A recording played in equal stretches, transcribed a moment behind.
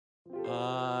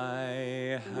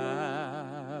I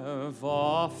have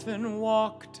often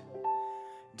walked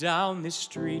down this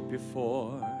street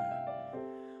before,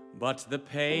 but the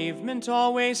pavement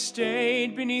always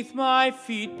stayed beneath my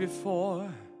feet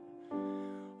before.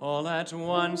 All at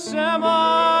once am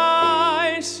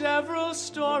I several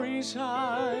stories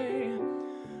high,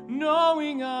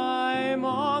 knowing I'm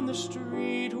on the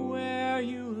street where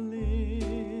you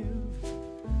live.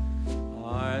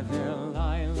 Are there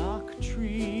lilac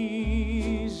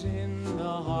trees in the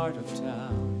heart of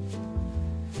town?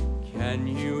 Can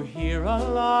you hear a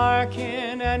lark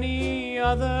in any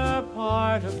other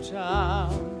part of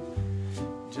town?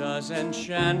 Does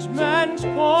enchantment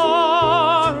pour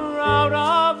out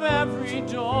of every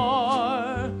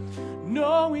door?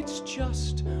 No, it's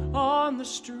just on the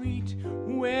street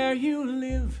where you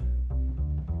live.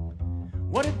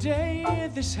 What a day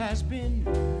this has been,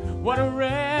 what a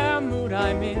rare mood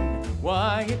I'm in.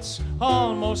 Why, it's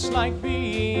almost like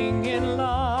being in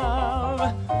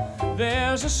love.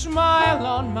 There's a smile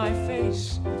on my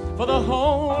face for the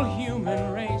whole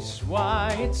human race.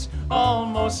 Why, it's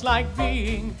almost like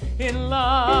being in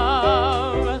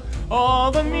love.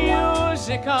 All the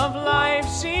music of life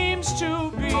seems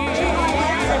to be like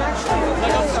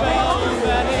a bell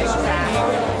that is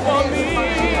ringing for me.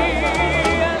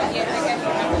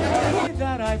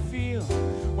 That I feel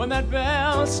when that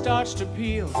bell starts to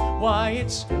peal. Why,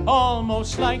 it's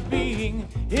almost like being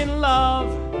in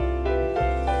love.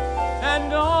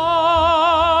 And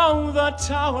oh, the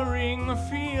towering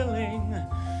feeling,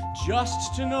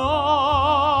 just to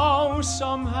know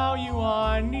somehow you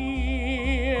are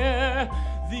near.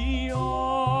 The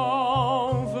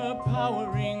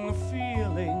overpowering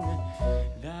feeling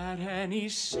that any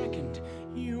second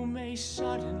you may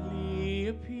suddenly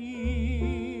appear.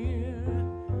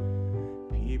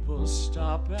 People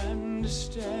stop and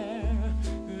stare,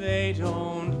 they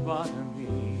don't bother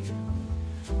me,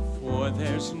 for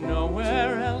there's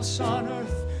nowhere else on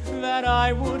earth that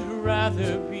I would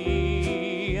rather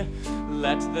be.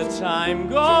 Let the time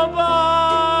go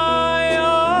by,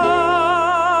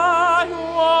 I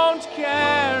won't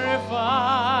care if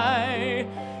I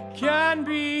can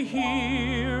be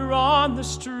here on the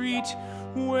street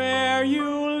where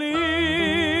you live.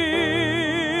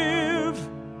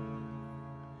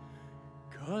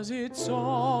 'Cause it's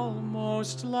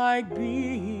almost like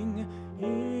being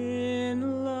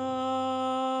in love.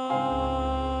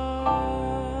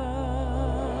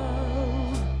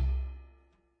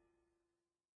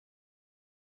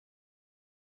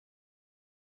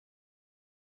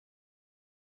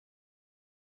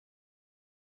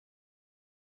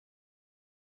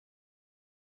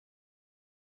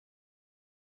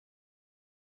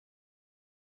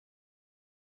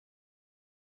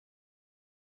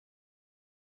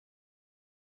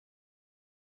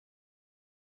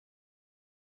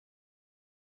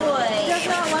 Does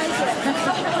not like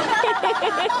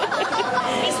it.